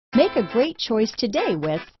Make a great choice today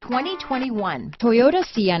with 2021 Toyota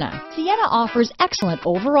Sienna. Sienna offers excellent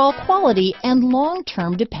overall quality and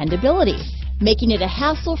long-term dependability, making it a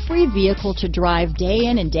hassle-free vehicle to drive day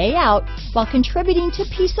in and day out while contributing to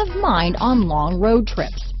peace of mind on long road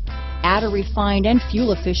trips. Add a refined and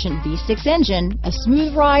fuel-efficient V6 engine, a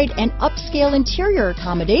smooth ride, and upscale interior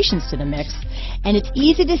accommodations to the mix, and it's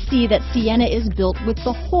easy to see that Sienna is built with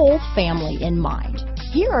the whole family in mind.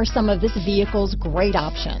 Here are some of this vehicle's great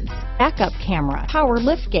options: backup camera, power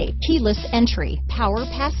liftgate, keyless entry, power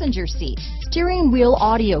passenger seat, steering wheel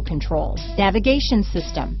audio controls, navigation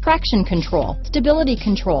system, traction control, stability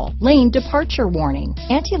control, lane departure warning,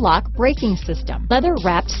 anti-lock braking system,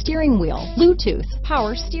 leather-wrapped steering wheel, Bluetooth,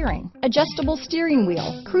 power steering, adjustable steering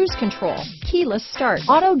wheel, cruise control, keyless start,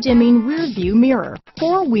 auto-dimming rear view mirror,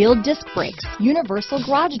 four-wheel disc brakes, universal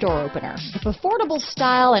garage door opener. If affordable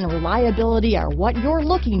style and reliability are what you're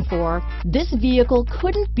looking for, this vehicle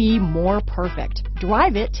couldn't be more perfect.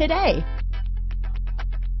 Drive it today.